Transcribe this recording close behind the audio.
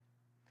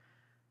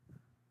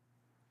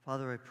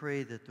Father, I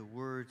pray that the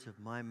words of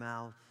my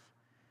mouth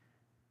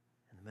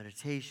and the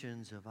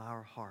meditations of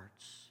our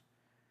hearts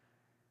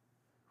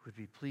would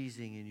be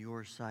pleasing in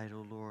your sight,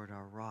 O Lord,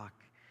 our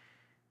rock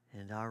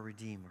and our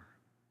Redeemer.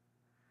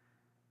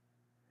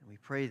 And we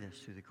pray this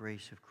through the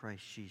grace of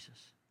Christ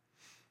Jesus.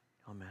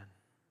 Amen.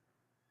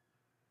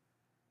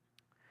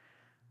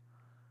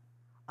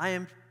 I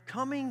am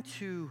coming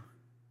to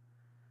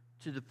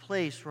the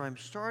place where I'm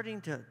starting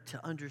to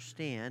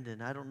understand,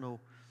 and I don't know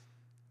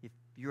if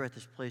you're at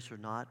this place or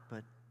not,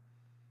 but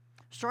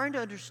starting to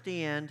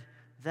understand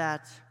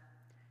that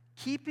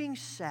keeping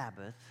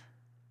Sabbath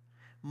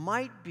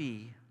might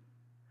be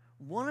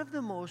one of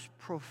the most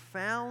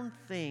profound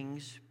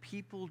things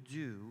people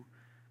do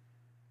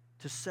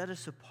to set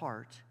us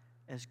apart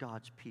as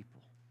God's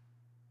people.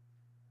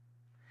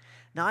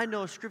 Now, I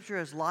know Scripture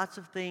has lots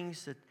of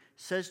things that it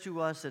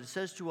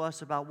says to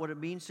us about what it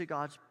means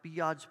to be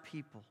God's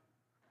people.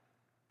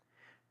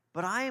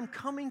 But I am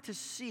coming to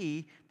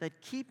see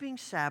that keeping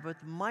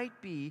Sabbath might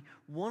be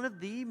one of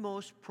the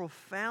most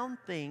profound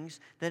things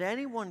that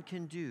anyone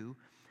can do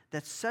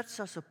that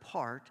sets us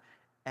apart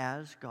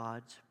as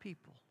God's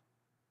people.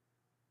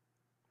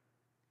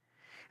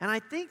 And I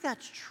think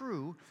that's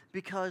true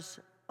because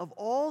of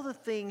all the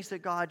things that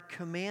God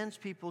commands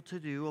people to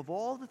do, of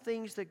all the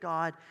things that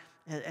God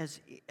has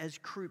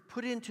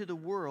put into the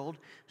world,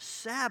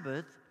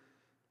 Sabbath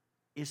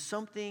is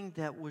something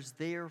that was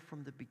there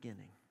from the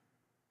beginning.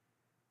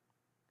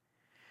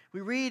 We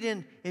read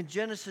in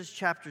Genesis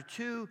chapter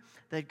 2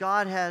 that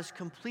God has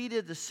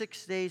completed the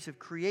 6 days of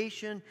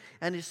creation,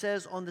 and it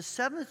says on the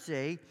seventh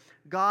day,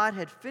 God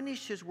had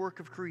finished his work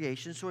of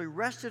creation, so he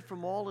rested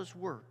from all his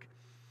work.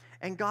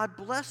 And God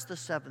blessed the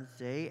seventh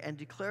day and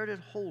declared it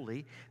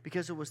holy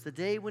because it was the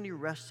day when he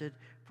rested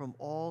from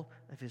all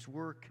of his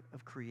work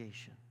of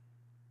creation.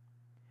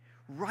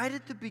 Right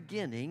at the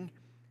beginning,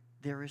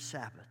 there is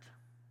Sabbath.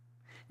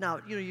 Now,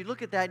 you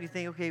look at that and you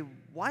think, okay,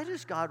 why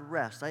does God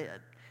rest?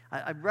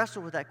 I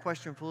wrestled with that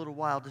question for a little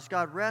while. Does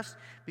God rest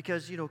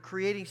because,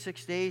 creating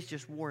 6 days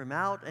just wore him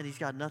out and he's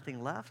got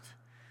nothing left?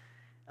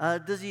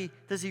 Does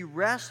he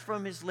rest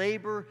from his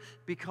labor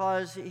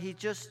because he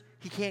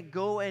can't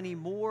go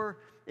anymore?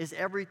 Is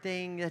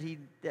everything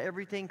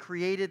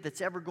created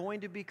that's ever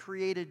going to be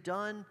created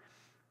done?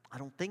 I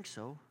don't think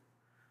so.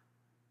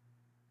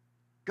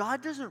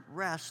 God doesn't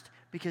rest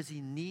because he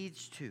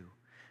needs to.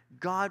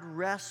 God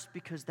rests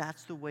because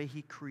that's the way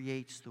he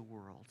creates the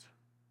world.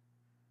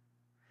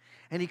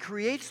 And he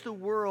creates the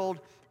world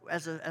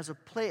as a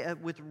play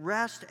with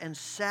rest and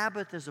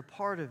Sabbath as a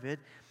part of it,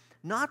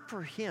 not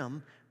for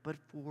him, but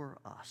for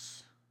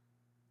us,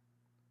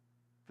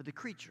 for the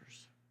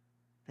creatures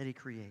that he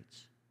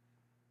creates.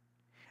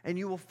 And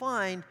you will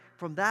find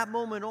from that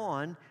moment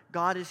on,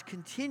 God is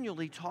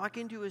continually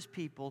talking to his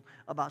people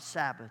about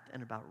Sabbath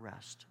and about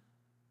rest.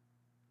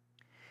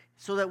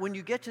 So that when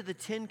you get to the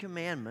 10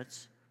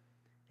 Commandments,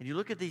 and you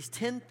look at these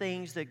 10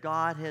 things that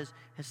God has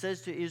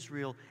says to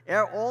Israel,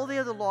 all the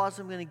other laws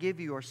I'm going to give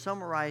you are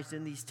summarized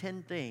in these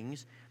 10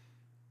 things.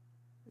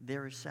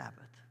 There is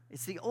Sabbath.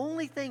 It's the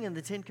only thing in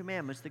the 10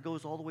 Commandments that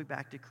goes all the way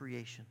back to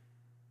creation.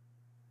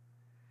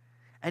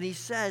 And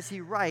he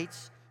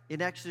writes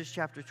in Exodus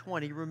chapter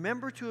 20,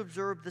 remember to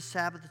observe the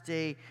Sabbath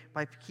day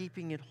by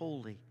keeping it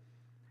holy.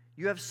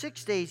 You have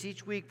 6 days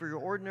each week for your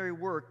ordinary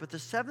work, but the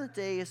seventh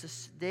day is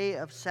a day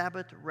of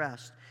Sabbath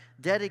rest,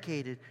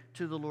 dedicated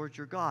to the Lord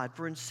your God.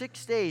 For in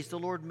 6 days the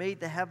Lord made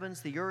the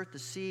heavens, the earth, the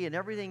sea, and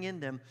everything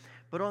in them,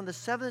 but on the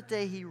seventh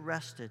day he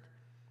rested.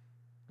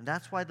 And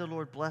that's why the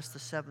Lord blessed the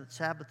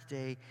Sabbath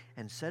day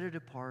and set it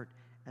apart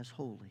as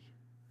holy.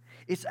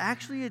 It's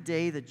actually a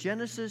day that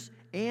Genesis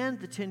and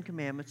the 10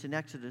 Commandments in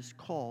Exodus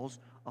calls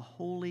a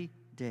holy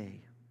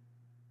day.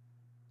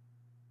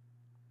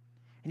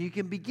 And you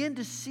can begin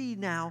to see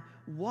now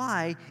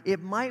why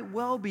it might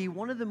well be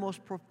one of the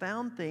most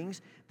profound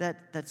things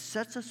that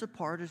sets us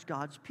apart as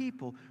God's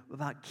people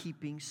about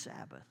keeping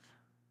Sabbath.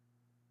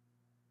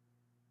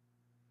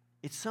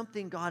 It's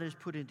something God has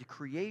put into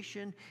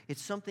creation.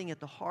 It's something at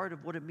the heart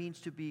of what it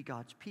means to be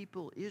God's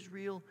people,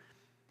 Israel,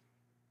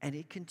 and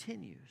it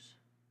continues.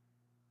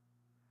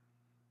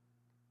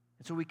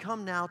 And so we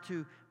come now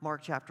to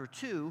Mark chapter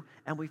 2,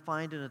 and we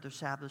find another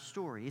Sabbath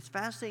story. It's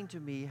fascinating to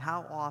me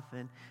how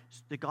often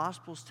the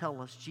Gospels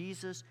tell us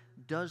Jesus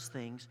does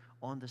things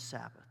on the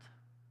Sabbath.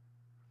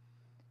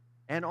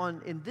 And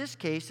in this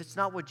case, it's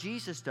not what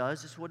Jesus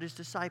does, it's what his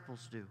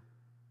disciples do.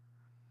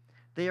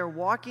 They are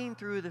walking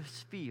through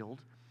this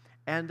field,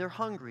 and they're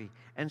hungry,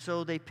 and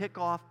so they pick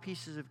off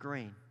pieces of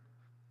grain.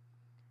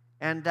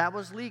 And that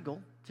was legal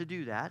to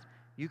do that.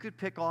 You could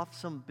pick off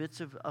some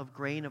bits of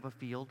grain of a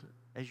field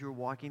as you were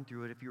walking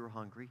through it if you were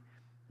hungry.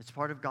 It's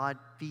part of God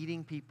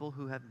feeding people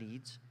who have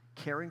needs,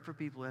 caring for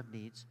people who have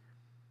needs.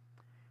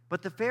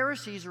 But the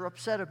Pharisees are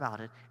upset about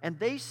it, and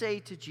they say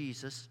to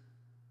Jesus,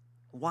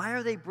 why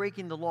are they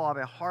breaking the law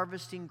by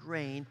harvesting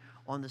grain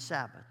on the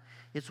Sabbath?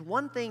 It's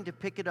one thing to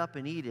pick it up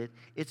and eat it.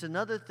 It's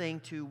another thing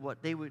to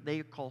what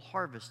they call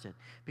harvest it.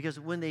 Because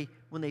when they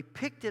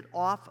picked it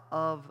off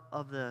of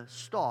the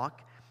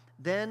stalk,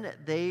 then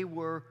they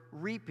were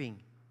reaping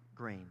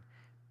grain.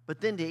 But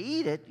then to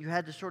eat it, you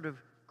had to sort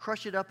of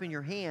crush it up in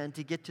your hand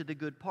to get to the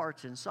good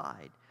parts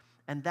inside.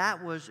 And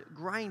that was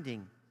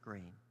grinding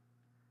grain.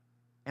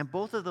 And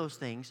both of those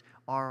things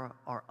are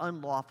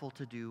unlawful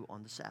to do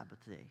on the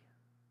Sabbath day.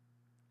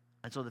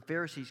 And so the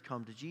Pharisees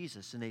come to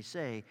Jesus and they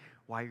say,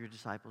 why are your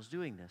disciples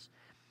doing this?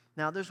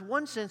 Now, there's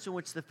one sense in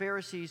which the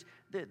Pharisees,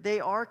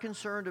 they are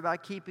concerned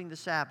about keeping the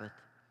Sabbath.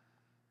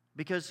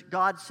 Because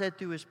God said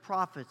through his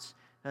prophets,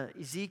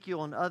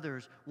 Ezekiel and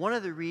others, one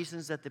of the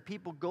reasons that the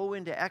people go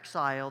into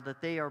exile,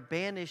 that they are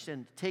banished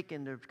and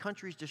taken, their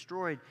countries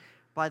destroyed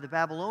by the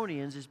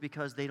Babylonians, is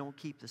because they don't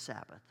keep the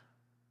Sabbath.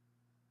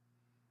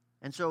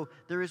 And so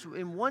there is,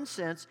 in one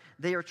sense,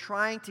 they are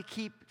trying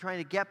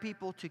to get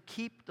people to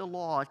keep the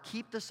law,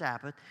 keep the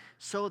Sabbath,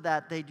 so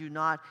that they do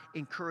not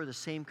incur the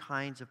same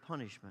kinds of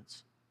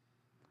punishments.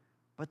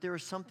 But there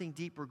is something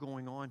deeper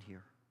going on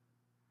here.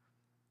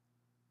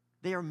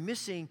 They are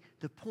missing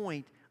the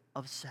point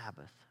of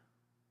Sabbath.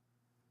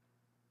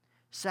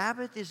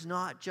 Sabbath is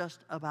not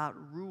just about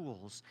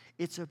rules,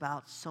 it's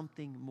about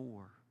something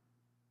more.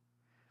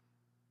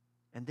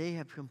 And they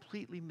have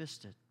completely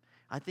missed it.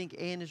 I think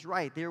Ann is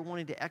right. They're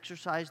wanting to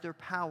exercise their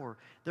power.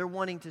 They're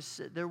trying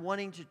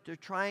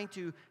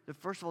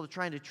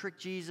to trick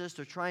Jesus.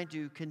 They're trying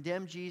to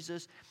condemn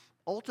Jesus.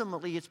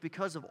 Ultimately, it's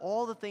because of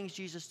all the things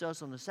Jesus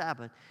does on the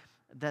Sabbath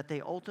that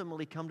they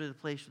ultimately come to the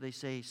place where they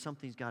say,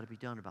 something's got to be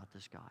done about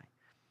this guy.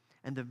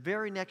 And the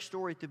very next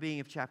story at the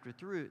beginning of chapter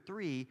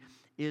 3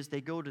 is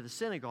they go to the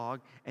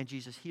synagogue and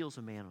Jesus heals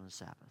a man on the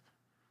Sabbath.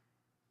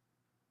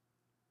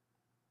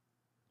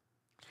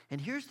 And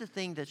here's the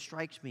thing that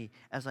strikes me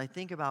as I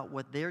think about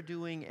what they're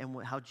doing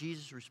and how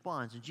Jesus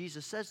responds. And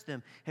Jesus says to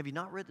them, have you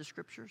not read the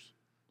Scriptures?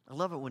 I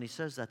love it when he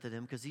says that to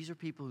them because these are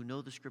people who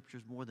know the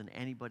Scriptures more than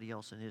anybody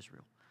else in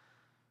Israel.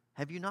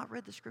 Have you not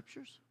read the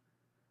Scriptures?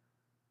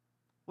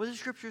 What do the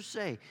Scriptures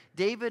say?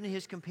 David and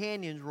his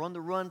companions were on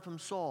the run from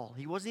Saul.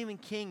 He wasn't even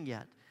king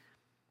yet.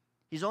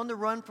 He's on the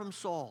run from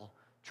Saul,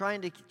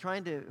 trying to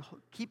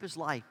keep his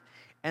life.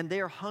 And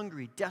they are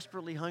hungry,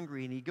 desperately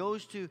hungry. And he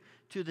goes to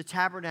the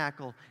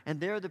tabernacle,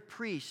 and there the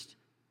priest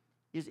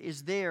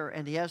is there,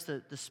 and he has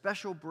the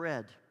special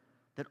bread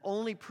that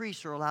only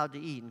priests are allowed to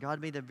eat. And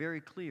God made that very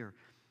clear.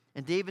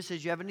 And David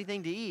says, you have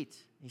anything to eat?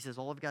 He says,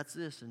 all I've got is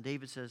this. And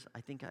David says,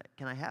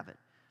 can I have it?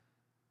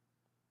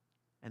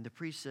 And the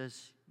priest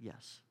says,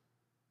 yes.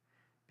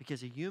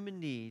 Because a human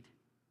need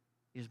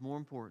is more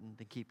important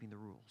than keeping the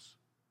rules.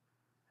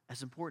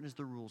 As important as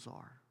the rules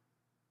are.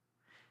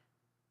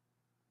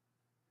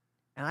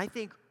 And I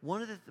think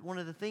one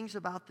of the things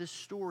about this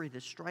story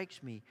that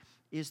strikes me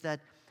is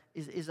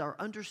our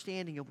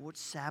understanding of what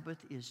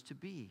Sabbath is to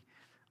be.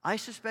 I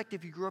suspect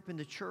if you grew up in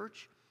the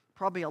church,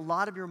 probably a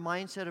lot of your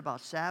mindset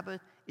about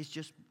Sabbath is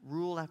just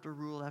rule after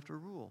rule after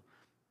rule.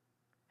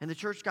 And the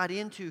church got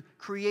into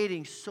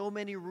creating so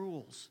many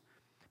rules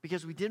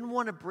because we didn't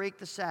want to break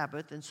the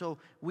Sabbath, and so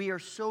we are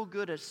so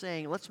good at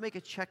saying, let's make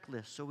a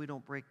checklist so we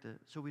don't break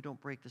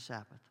the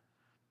Sabbath.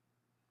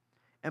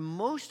 And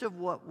most of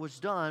what was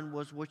done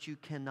was what you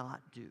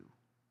cannot do.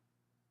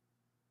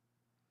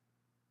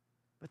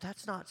 But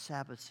that's not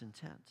Sabbath's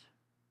intent.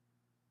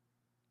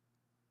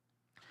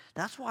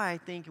 That's why I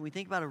think, when we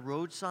think about a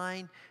road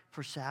sign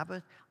for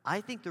Sabbath, I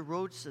think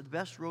the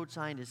best road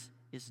sign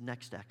is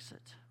next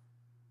exit.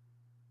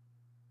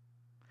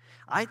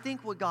 I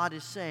think what God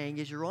is saying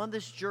is you're on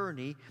this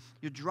journey,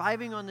 you're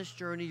driving on this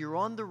journey, you're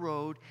on the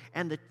road,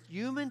 and the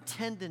human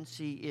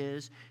tendency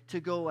is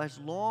to go as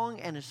long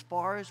and as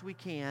far as we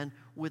can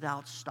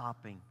without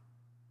stopping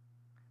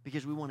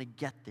because we want to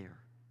get there.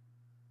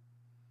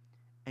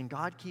 And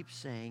God keeps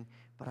saying,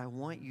 but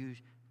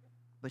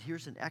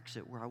here's an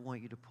exit where I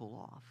want you to pull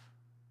off.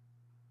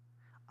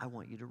 I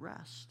want you to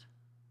rest.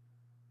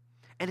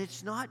 And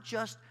it's not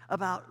just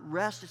about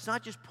rest, it's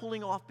not just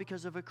pulling off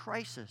because of a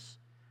crisis.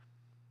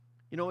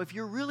 You know, if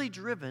you're really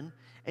driven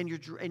and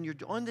you're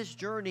on this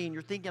journey and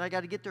you're thinking, I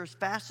got to get there as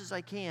fast as I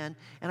can,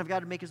 and I've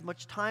got to make as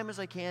much time as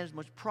I can, as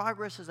much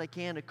progress as I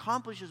can,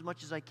 accomplish as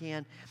much as I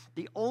can,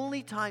 the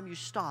only time you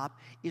stop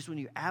is when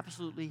you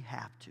absolutely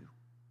have to.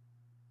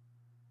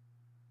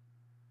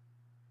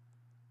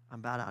 I'm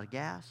about out of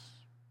gas.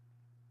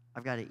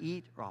 I've got to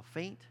eat or I'll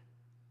faint.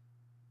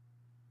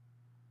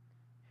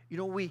 You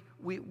know, we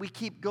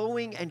keep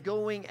going and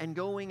going and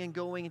going and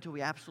going until we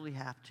absolutely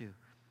have to.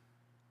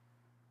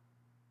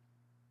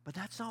 But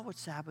that's not what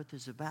Sabbath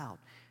is about.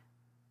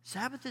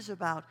 Sabbath is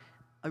about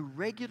a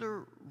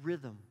regular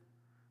rhythm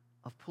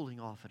of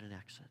pulling off at an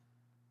exit.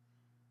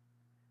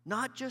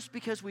 Not just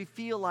because we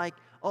feel like,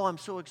 oh, I'm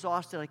so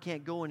exhausted I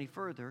can't go any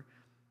further,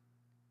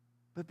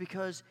 but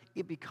because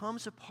it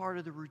becomes a part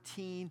of the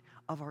routine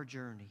of our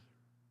journey.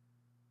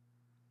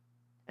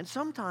 And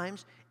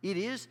sometimes it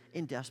is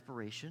in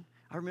desperation.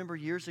 I remember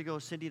years ago,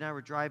 Cindy and I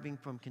were driving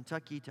from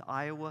Kentucky to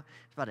Iowa.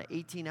 It's about an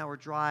 18-hour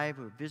drive.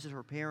 We would visit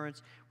her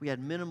parents. We had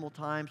minimal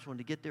time, so we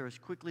wanted to get there as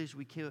quickly as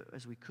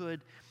we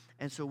could.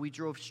 And so we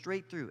drove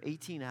straight through,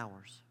 18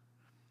 hours.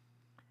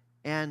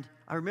 And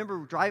I remember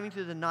driving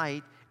through the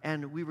night,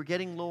 and we were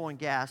getting low on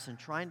gas and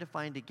trying to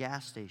find a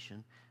gas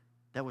station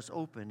that was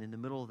open in the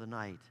middle of the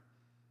night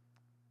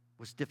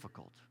was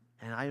difficult.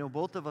 And I know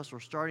both of us were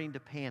starting to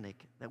panic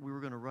that we were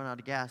going to run out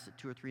of gas at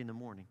 2 or 3 in the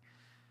morning.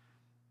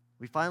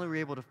 We finally were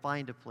able to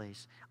find a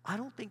place. I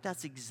don't think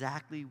that's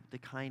exactly the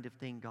kind of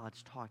thing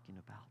God's talking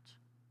about.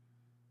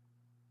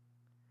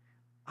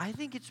 I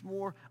think it's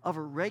more of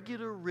a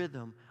regular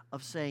rhythm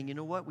of saying, you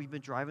know what, we've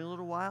been driving a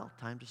little while,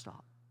 time to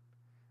stop.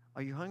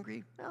 Are you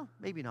hungry? Well,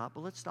 maybe not,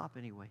 but let's stop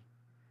anyway.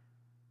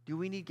 Do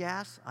we need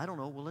gas? I don't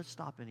know. Well, let's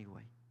stop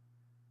anyway.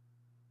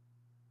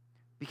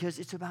 Because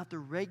it's about the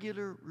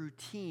regular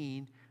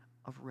routine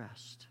of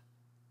rest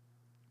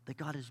that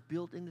God has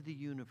built into the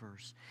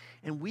universe.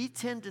 And we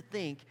tend to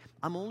think,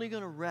 I'm only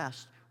going to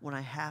rest when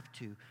I have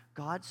to.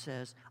 God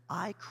says,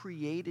 I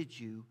created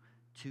you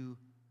to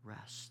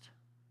rest.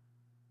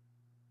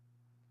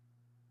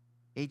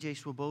 A.J.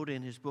 Swoboda,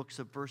 in his book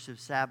Subversive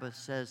Sabbath,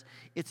 says,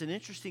 it's an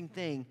interesting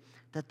thing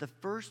that the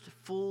first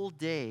full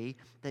day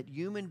that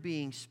human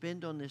beings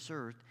spend on this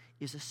earth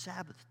is a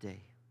Sabbath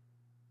day.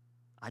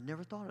 I'd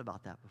never thought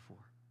about that before.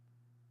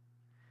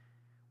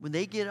 When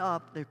they get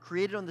up, they're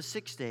created on the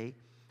 6th day.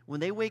 When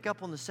they wake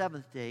up on the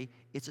 7th day,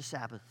 it's a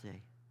Sabbath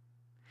day.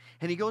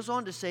 And he goes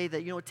on to say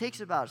that, it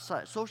takes about,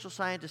 social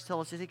scientists tell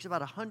us it takes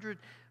about 100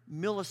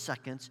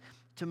 milliseconds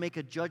to make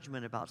a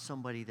judgment about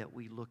somebody that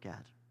we look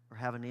at or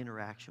have an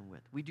interaction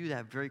with. We do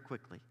that very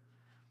quickly.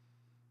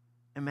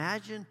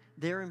 Imagine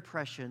their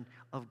impression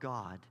of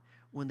God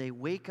when they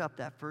wake up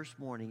that first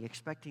morning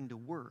expecting to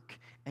work,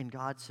 and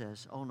God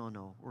says, oh,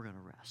 no, we're going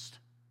to rest.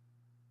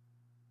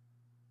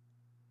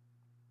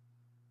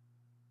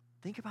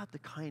 Think about the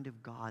kind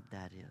of God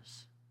that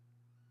is.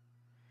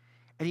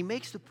 And he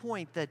makes the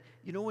point that,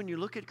 when you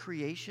look at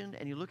creation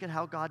and you look at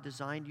how God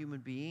designed human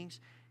beings,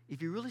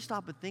 if you really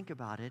stop and think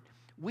about it,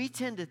 we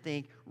tend to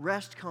think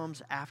rest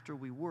comes after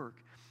we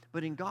work.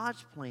 But in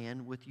God's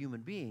plan with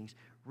human beings,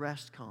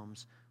 rest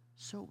comes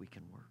so we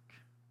can work.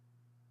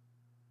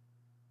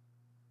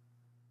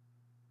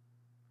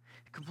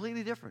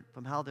 Completely different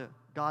from how the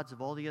gods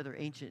of all the other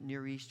ancient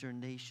Near Eastern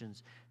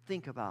nations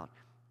think about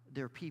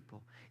their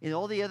people. In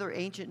all the other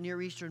ancient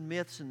Near Eastern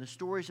myths and the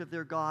stories of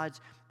their gods,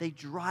 they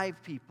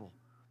drive people.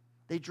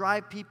 They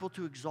drive people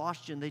to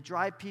exhaustion. They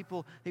drive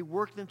people, they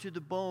work them to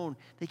the bone.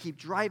 They keep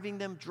driving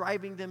them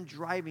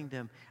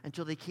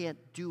until they can't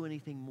do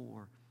anything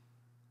more.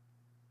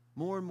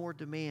 More and more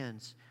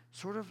demands,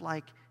 sort of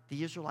like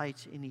the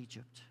Israelites in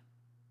Egypt.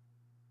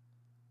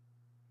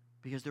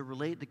 Because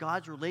the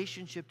God's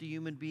relationship to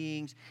human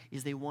beings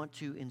is they want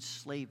to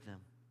enslave them.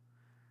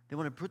 They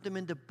want to put them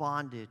into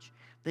bondage.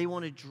 They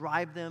want to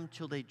drive them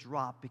till they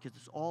drop, because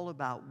it's all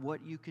about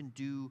what you can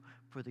do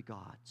for the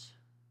gods.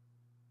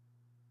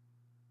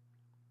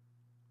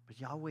 But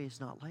Yahweh is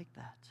not like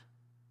that.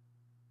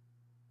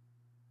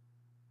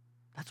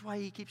 That's why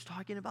he keeps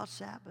talking about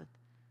Sabbath.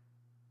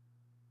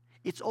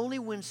 It's only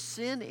when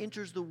sin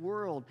enters the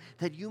world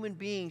that human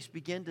beings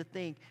begin to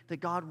think that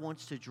God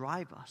wants to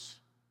drive us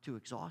to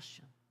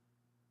exhaustion.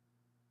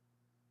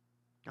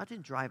 God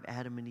didn't drive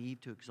Adam and Eve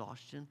to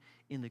exhaustion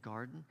in the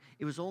garden.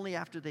 It was only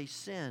after they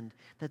sinned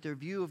that their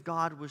view of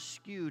God was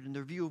skewed, and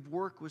their view of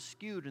work was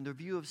skewed, and their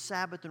view of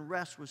Sabbath and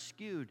rest was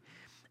skewed.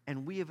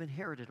 And we have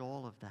inherited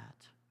all of that.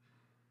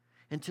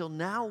 Until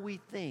now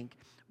we think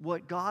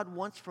what God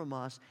wants from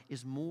us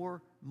is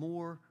more.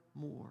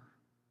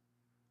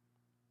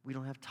 We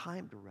don't have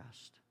time to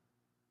rest.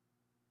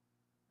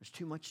 There's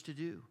too much to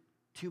do,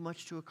 too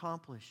much to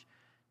accomplish,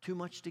 too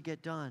much to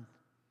get done.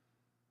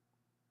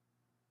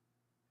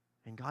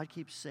 And God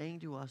keeps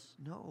saying to us,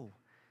 no,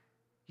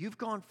 you've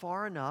gone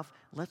far enough,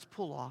 let's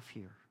pull off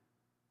here.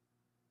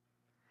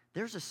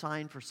 There's a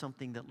sign for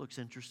something that looks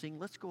interesting,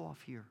 let's go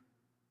off here.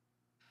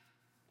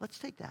 Let's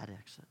take that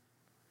exit.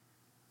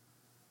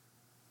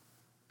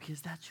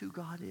 Because that's who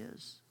God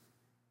is.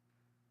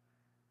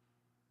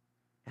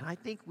 And I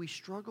think we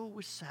struggle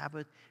with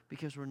Sabbath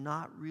because we're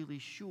not really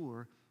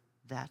sure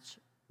that's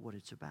what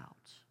it's about.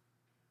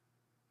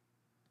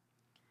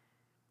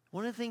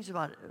 One of the things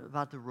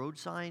about the road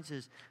signs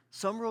is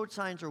some road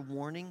signs are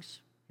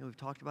warnings. We've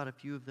talked about a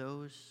few of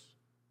those.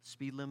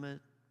 Speed limit,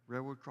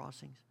 railroad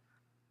crossings.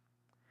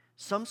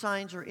 Some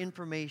signs are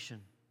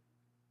information.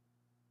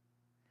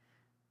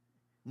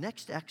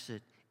 Next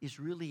exit is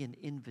really an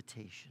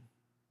invitation.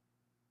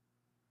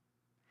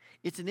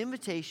 It's an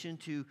invitation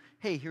to,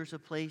 hey, here's a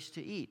place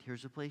to eat.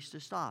 Here's a place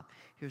to stop.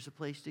 Here's a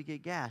place to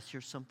get gas.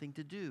 Here's something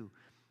to do.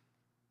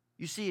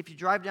 You see, if you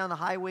drive down the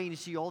highway and you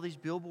see all these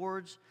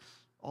billboards,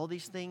 all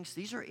these things,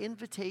 these are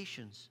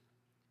invitations.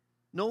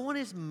 No one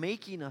is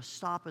making us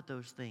stop at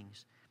those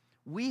things.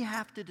 We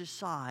have to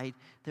decide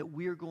that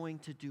we're going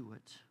to do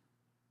it.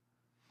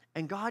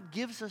 And God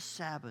gives us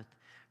Sabbath.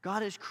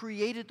 God has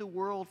created the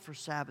world for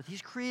Sabbath.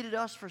 He's created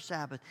us for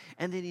Sabbath.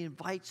 And then He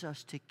invites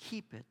us to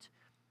keep it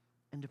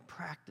and to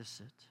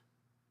practice it.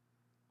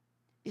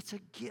 It's a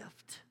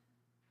gift.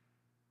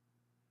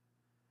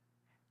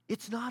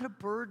 It's not a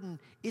burden.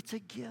 It's a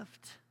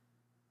gift.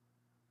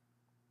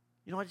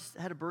 I just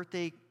had a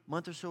birthday a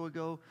month or so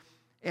ago,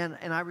 and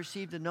I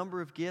received a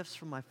number of gifts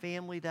from my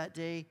family that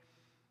day.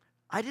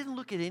 I didn't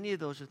look at any of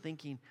those and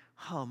thinking,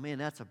 oh man,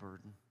 that's a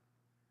burden.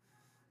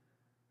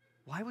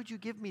 Why would you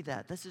give me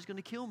that? This is going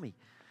to kill me.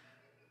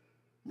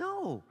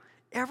 No.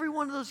 Every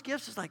one of those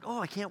gifts is like, oh,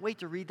 I can't wait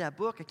to read that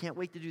book. I can't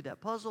wait to do that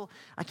puzzle.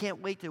 I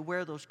can't wait to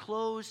wear those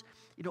clothes.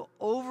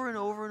 Over and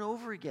over and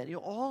over again.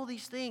 All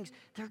these things,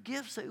 they're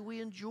gifts that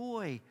we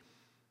enjoy.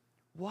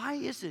 Why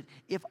is it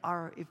if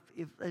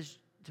as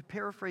to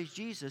paraphrase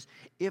Jesus,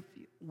 if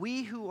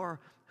we who are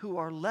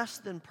less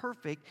than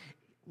perfect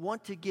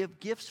want to give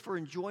gifts for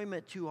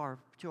enjoyment to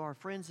our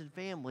friends and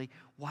family,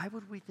 why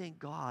would we think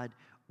God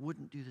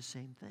wouldn't do the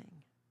same thing?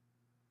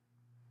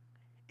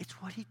 It's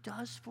what he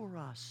does for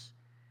us.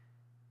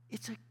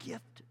 It's a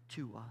gift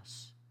to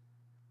us.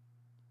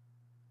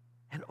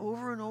 And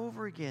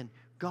over again,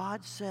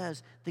 God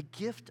says, the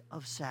gift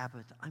of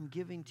Sabbath I'm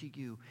giving to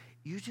you.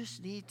 You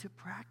just need to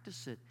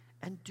practice it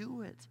and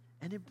do it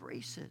and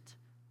embrace it.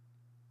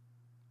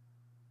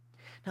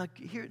 Now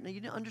you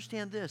need to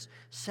understand this.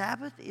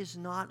 Sabbath is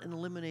not an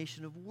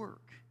elimination of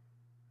work.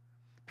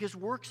 Because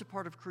work's a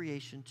part of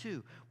creation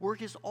too.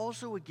 Work is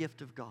also a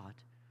gift of God.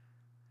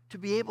 To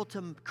be able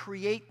to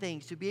create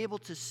things, to be able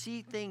to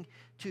see things,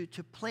 to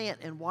plant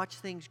and watch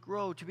things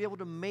grow, to be able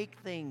to make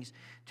things,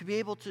 to be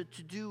able to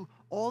do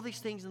all these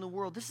things in the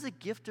world. This is a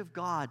gift of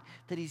God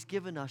that he's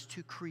given us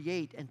to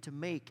create and to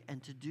make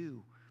and to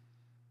do.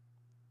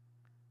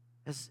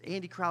 As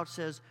Andy Crouch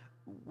says,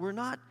 we're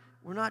not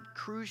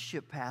cruise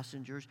ship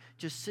passengers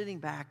just sitting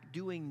back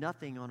doing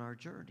nothing on our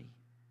journey.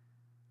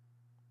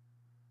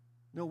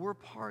 No, we're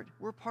part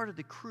of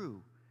the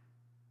crew.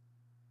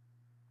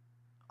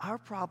 Our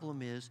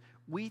problem is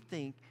we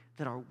think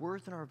that our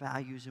worth and our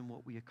value is in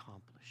what we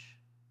accomplish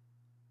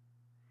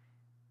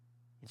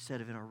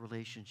instead of in our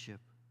relationship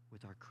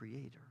with our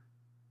Creator.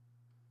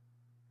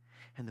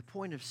 And the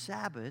point of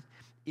Sabbath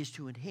is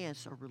to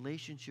enhance our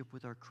relationship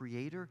with our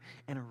Creator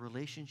and our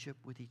relationship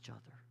with each other.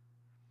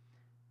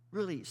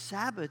 Really,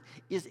 Sabbath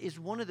is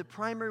one of the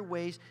primary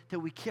ways that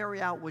we carry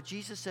out what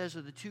Jesus says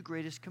are the two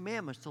greatest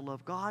commandments, to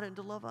love God and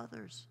to love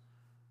others.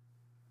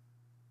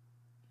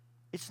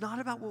 It's not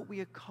about what we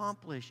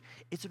accomplish.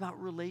 It's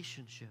about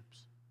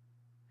relationships.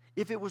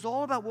 If it was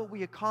all about what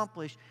we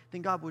accomplish,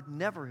 then God would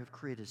never have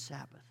created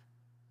Sabbath.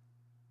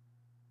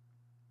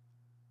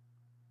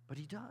 But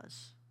he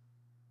does.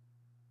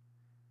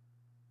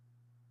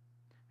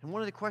 And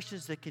one of the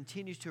questions that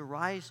continues to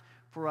arise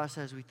for us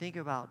as we think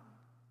about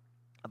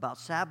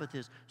Sabbath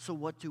is, so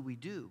what do we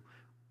do?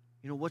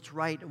 What's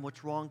right and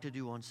what's wrong to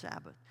do on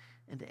Sabbath?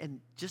 And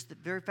just the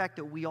very fact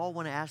that we all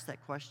want to ask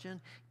that question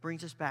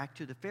brings us back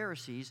to the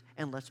Pharisees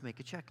and let's make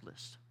a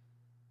checklist.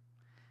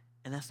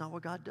 And that's not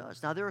what God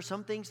does. Now, there are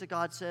some things that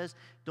God says,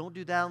 don't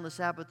do that on the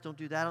Sabbath, don't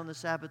do that on the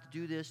Sabbath,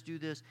 do this, do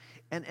this.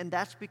 And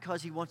that's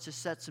because he wants to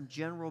set some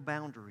general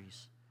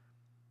boundaries.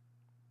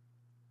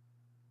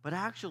 But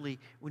actually,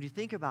 when you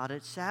think about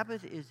it,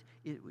 Sabbath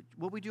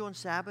what we do on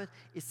Sabbath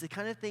is the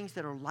kind of things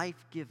that are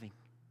life-giving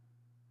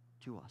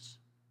to us.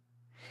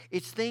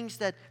 It's things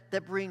that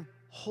bring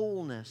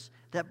wholeness,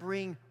 that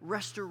bring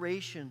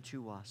restoration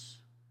to us.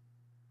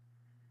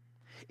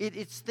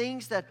 It's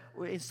things that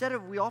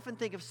we often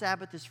think of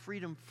Sabbath as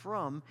freedom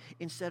from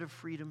instead of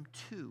freedom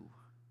to.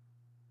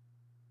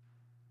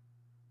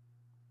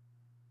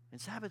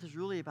 And Sabbath is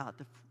really about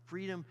the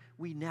freedom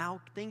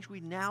things we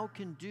now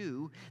can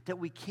do that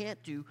we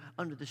can't do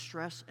under the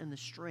stress and the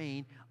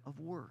strain of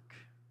work.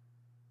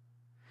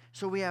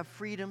 So we have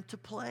freedom to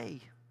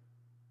play.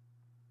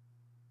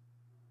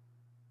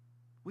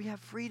 We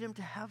have freedom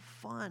to have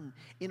fun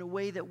in a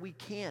way that we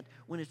can't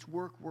when it's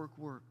work, work,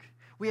 work.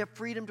 We have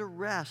freedom to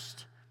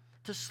rest,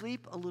 to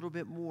sleep a little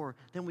bit more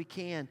than we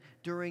can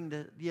during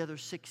the other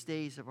 6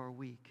 days of our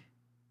week.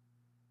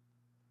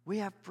 We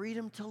have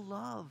freedom to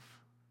love.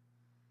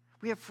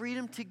 We have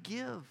freedom to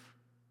give.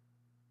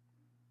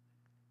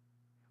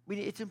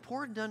 It's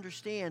important to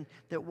understand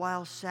that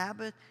while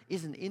Sabbath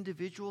is an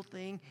individual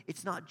thing,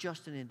 it's not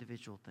just an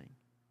individual thing.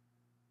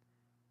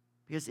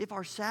 Because if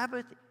our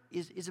Sabbath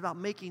is about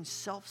making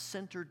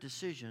self-centered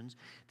decisions,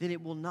 then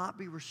it will not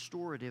be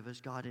restorative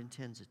as God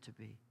intends it to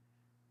be.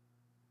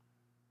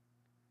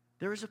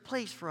 There is a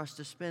place for us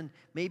to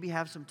maybe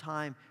have some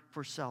time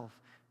for self.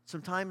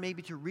 Some time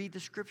maybe to read the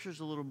scriptures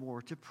a little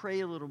more, to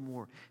pray a little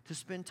more, to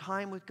spend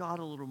time with God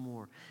a little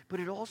more. But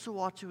it also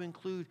ought to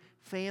include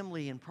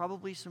family and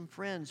probably some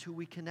friends who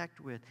we connect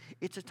with.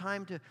 It's a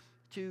time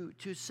to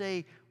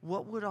say,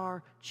 what would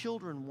our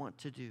children want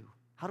to do?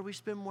 How can we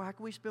spend more?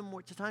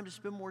 It's a time to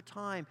spend more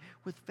time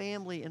with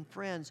family and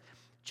friends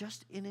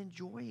just in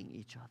enjoying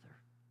each other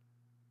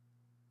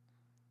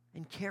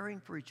and caring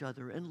for each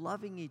other and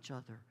loving each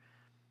other.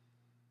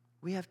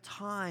 We have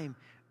time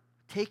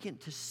taken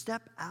to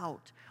step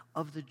out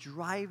of the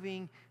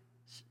driving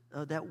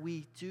that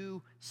we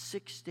do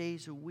 6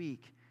 days a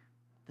week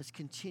that's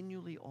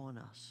continually on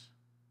us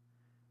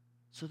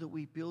so that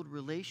we build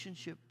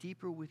relationship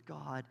deeper with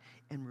God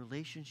and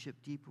relationship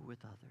deeper with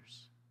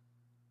others.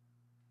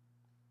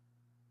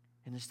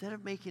 And instead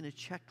of making a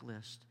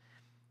checklist,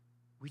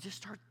 we just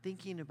start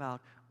thinking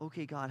about,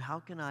 okay, God,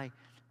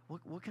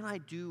 What can I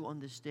do on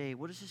this day?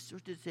 What does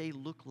this day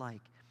look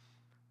like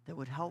that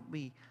would help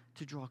me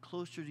to draw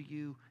closer to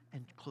you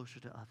and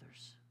closer to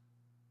others?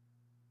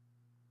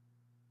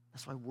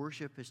 That's why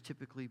worship has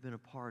typically been a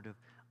part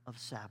of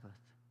Sabbath.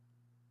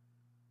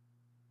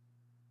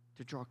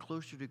 To draw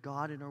closer to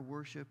God in our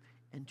worship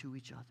and to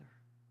each other.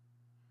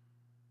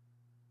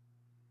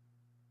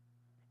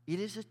 It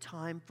is a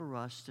time for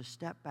us to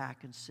step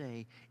back and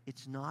say,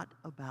 it's not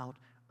about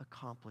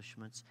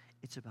accomplishments,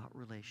 it's about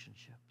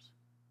relationships.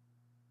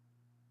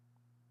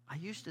 I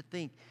used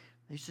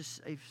to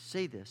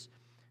say this.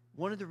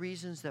 One of the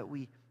reasons that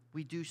we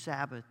do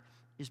Sabbath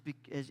is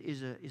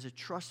a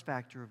trust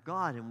factor of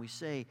God, and we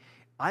say,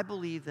 I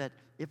believe that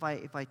if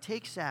I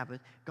take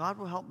Sabbath, God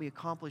will help me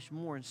accomplish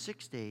more in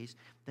 6 days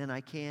than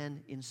I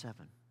can in 7.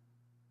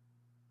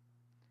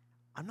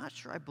 I'm not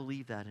sure I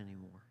believe that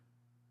anymore.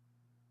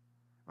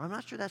 Or I'm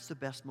not sure that's the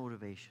best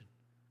motivation.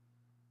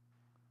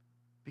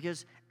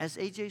 Because as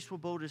A.J.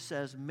 Swoboda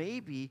says,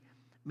 maybe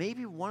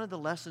one of the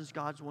lessons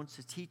God wants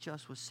to teach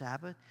us with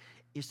Sabbath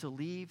is to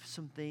leave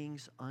some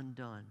things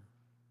undone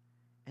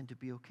and to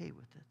be okay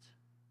with it.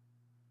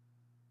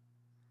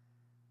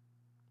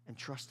 And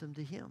trust them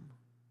to Him.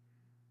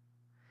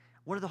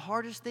 One of the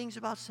hardest things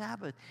about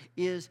Sabbath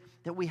is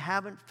that we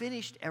haven't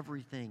finished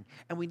everything,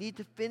 and we need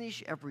to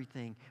finish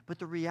everything. But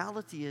the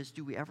reality is,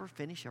 do we ever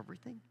finish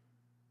everything?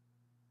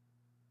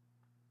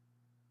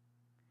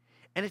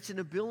 And it's an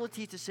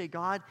ability to say,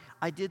 God,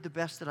 I did the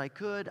best that I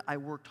could. I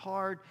worked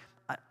hard.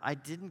 I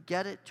didn't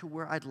get it to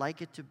where I'd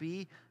like it to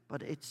be,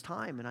 but it's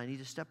time, and I need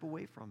to step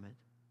away from it.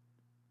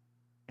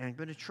 And I'm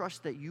going to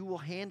trust that you will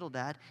handle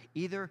that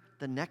either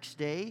the next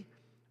day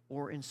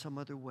or in some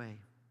other way.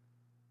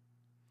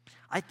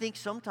 I think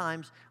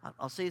sometimes,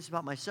 I'll say this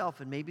about myself,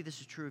 and maybe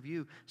this is true of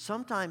you,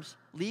 sometimes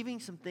leaving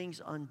some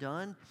things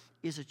undone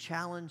is a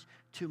challenge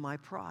to my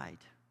pride.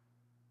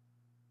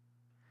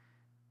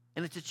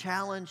 And it's a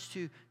challenge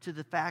to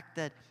the fact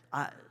that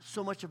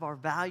so much of our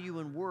value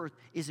and worth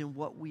is in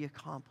what we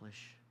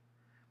accomplish.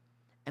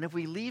 And if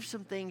we leave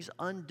some things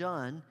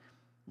undone,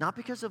 not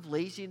because of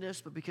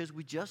laziness, but because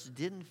we just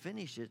didn't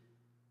finish it,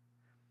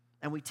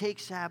 and we take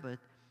Sabbath,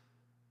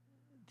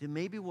 then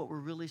maybe what we're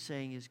really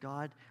saying is,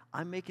 God,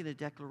 I'm making a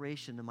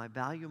declaration that my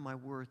value and my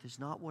worth is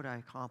not what I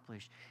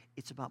accomplish.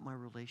 It's about my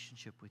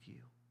relationship with you.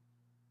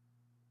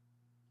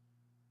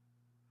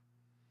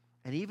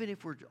 And even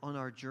if we're on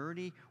our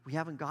journey, we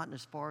haven't gotten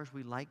as far as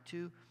we like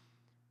to,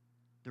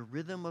 the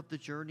rhythm of the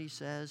journey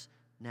says,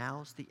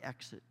 now's the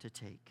exit to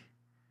take.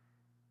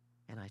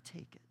 And I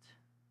take it.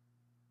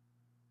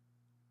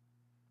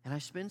 And I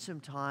spend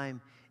some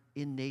time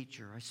in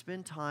nature. I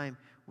spend time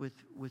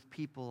with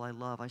people I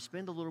love. I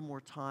spend a little more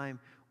time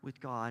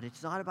with God.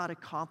 It's not about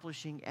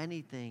accomplishing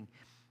anything.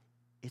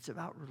 It's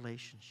about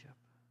relationship.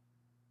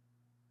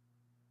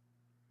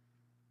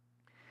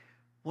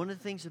 One of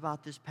the things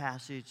about this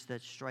passage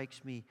that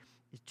strikes me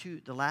is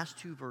the last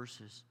two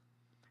verses.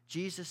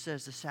 Jesus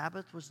says the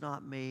Sabbath was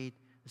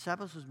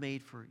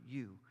made for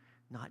you,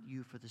 not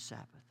you for the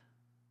Sabbath.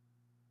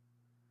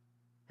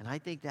 And I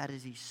think that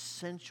is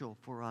essential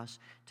for us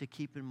to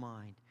keep in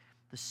mind.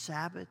 The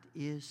Sabbath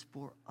is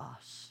for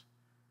us.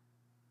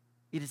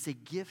 It is a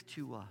gift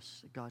to us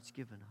that God's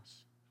given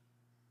us.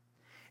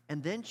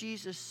 And then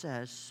Jesus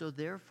says, so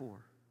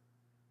therefore,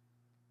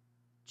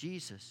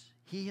 Jesus,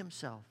 He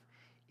Himself,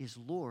 is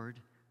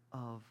Lord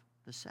of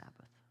the Sabbath.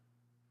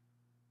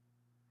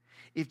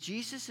 If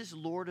Jesus is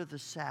Lord of the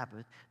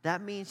Sabbath,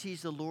 that means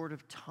He's the Lord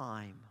of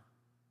time.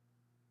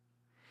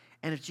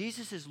 And if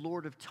Jesus is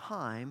Lord of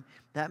time,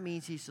 that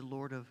means He's the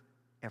Lord of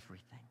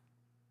everything.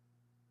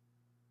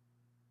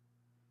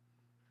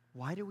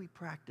 Why do we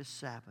practice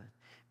Sabbath?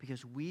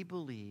 Because we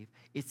believe,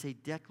 it's a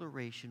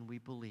declaration we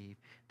believe,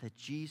 that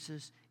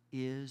Jesus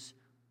is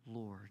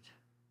Lord.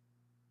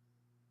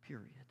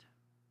 Period.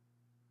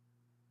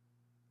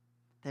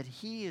 That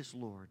He is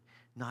Lord,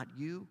 not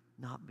you,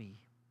 not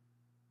me.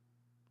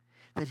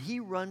 That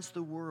He runs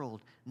the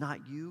world, not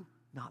you,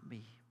 not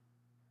me.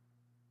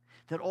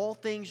 That all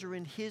things are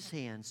in His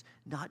hands,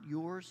 not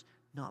yours,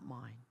 not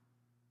mine.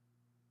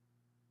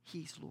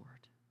 He's Lord.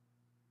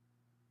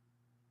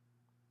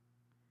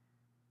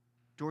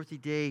 Dorothy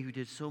Day, who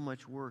did so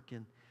much work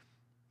in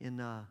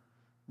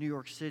New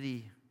York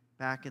City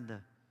back in the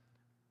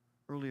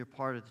earlier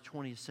part of the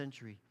 20th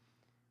century,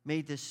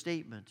 made this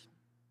statement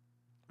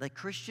that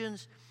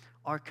Christians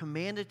are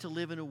commanded to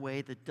live in a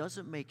way that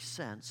doesn't make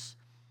sense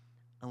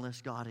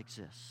unless God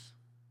exists.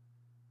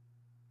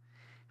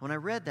 When I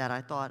read that, I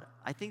thought,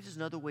 I think there's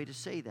another way to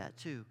say that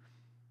too.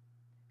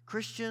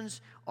 Christians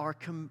are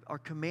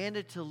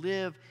commanded to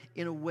live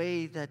in a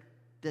way that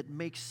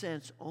makes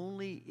sense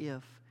only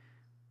if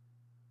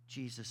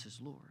Jesus is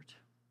Lord.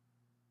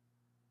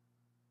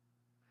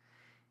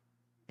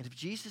 And if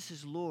Jesus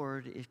is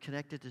Lord is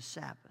connected to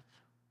Sabbath,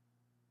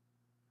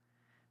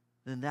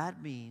 then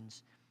that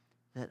means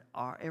that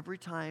every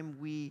time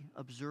we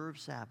observe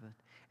Sabbath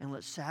and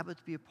let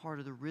Sabbath be a part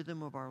of the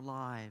rhythm of our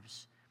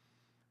lives,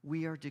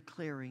 we are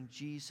declaring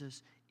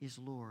Jesus is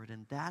Lord.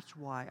 And that's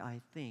why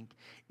I think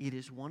it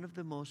is one of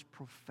the most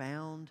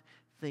profound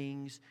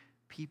things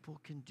people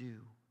can do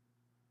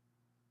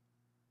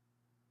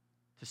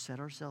to set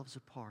ourselves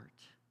apart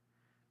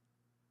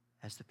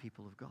as the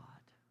people of God.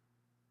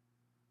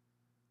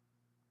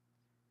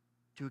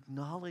 To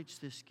acknowledge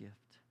this gift,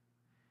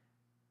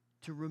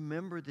 to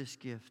remember this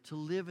gift, to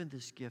live in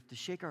this gift, to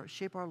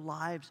shape our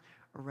lives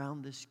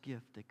around this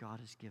gift that God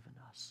has given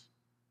us.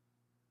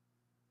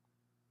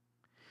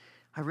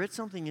 I read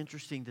something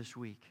interesting this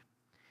week,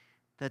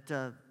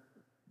 that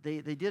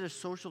they did a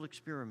social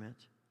experiment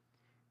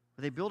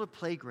where they built a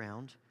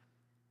playground,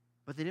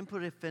 but they didn't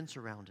put a fence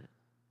around it.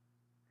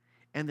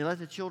 And they let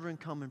the children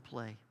come and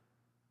play.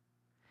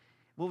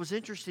 What was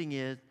interesting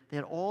is they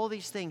had all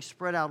these things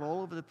spread out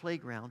all over the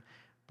playground,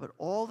 but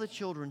all the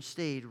children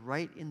stayed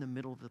right in the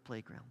middle of the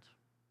playground.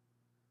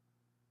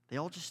 They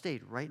all just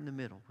stayed right in the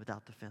middle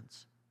without the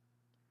fence.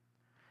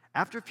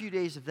 After a few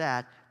days of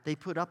that, they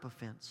put up a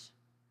fence.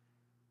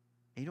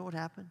 And you know what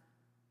happened?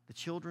 The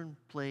children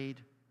played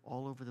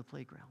all over the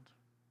playground.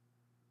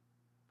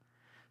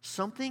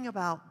 Something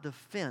about the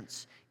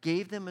fence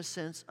gave them a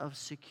sense of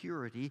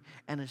security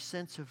and a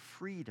sense of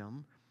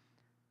freedom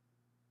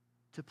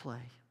to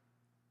play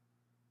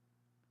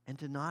and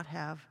to not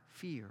have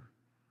fear.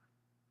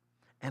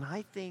 And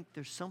I think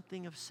there's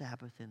something of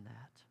Sabbath in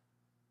that.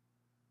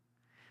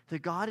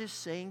 That God is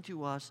saying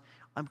to us,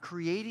 I'm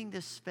creating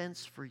this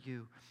fence for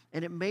you.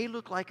 And it may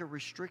look like a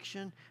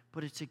restriction,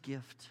 but it's a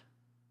gift.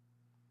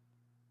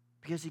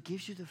 Because it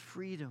gives you the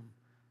freedom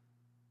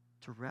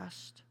to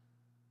rest,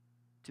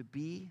 to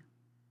be,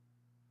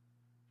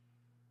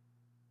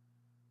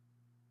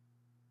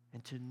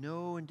 and to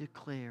know and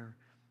declare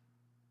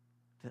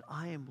that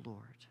I am Lord.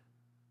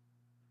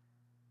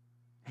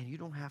 And you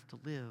don't have to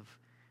live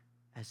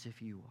as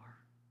if you are.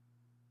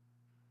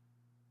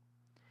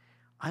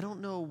 I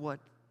don't know what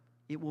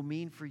it will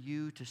mean for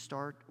you to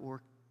start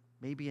or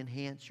maybe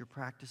enhance your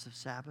practice of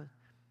Sabbath.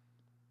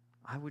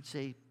 I would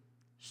say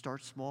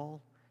start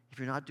small. If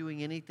you're not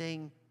doing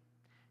anything,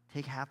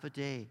 take half a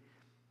day.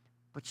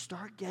 But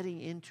start getting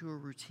into a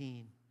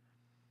routine.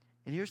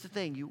 And here's the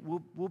thing,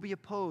 we'll be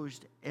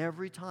opposed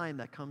every time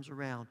that comes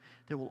around.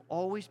 There will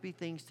always be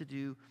things to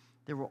do.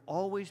 There will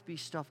always be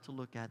stuff to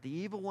look at. The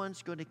evil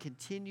one's going to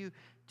continue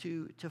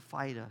to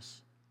fight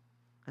us.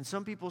 And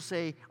some people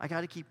say, I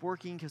got to keep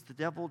working because the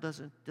devil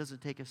doesn't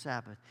take a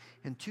Sabbath.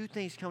 And two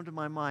things come to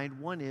my mind.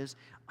 One is,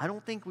 I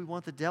don't think we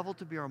want the devil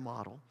to be our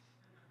model.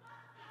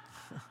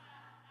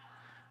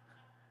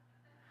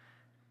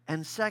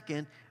 And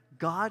second,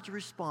 God's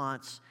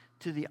response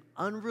to the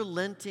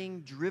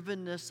unrelenting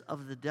drivenness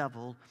of the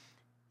devil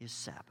is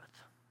Sabbath.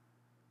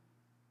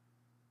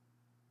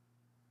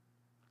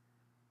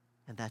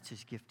 And that's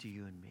his gift to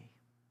you and me.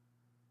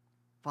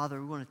 Father,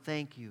 we want to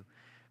thank you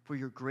for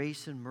your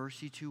grace and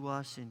mercy to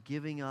us in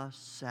giving us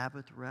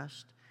Sabbath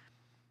rest.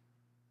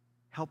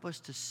 Help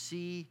us to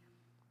see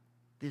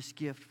this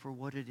gift for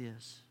what it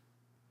is.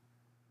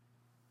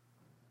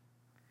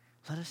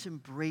 Let us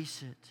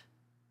embrace it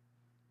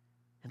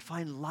and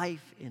find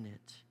life in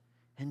it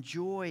and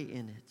joy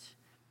in it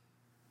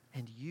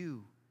and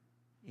you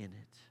in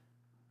it.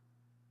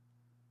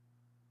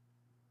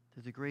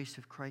 Through the grace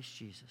of Christ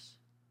Jesus.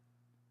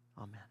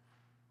 Amen.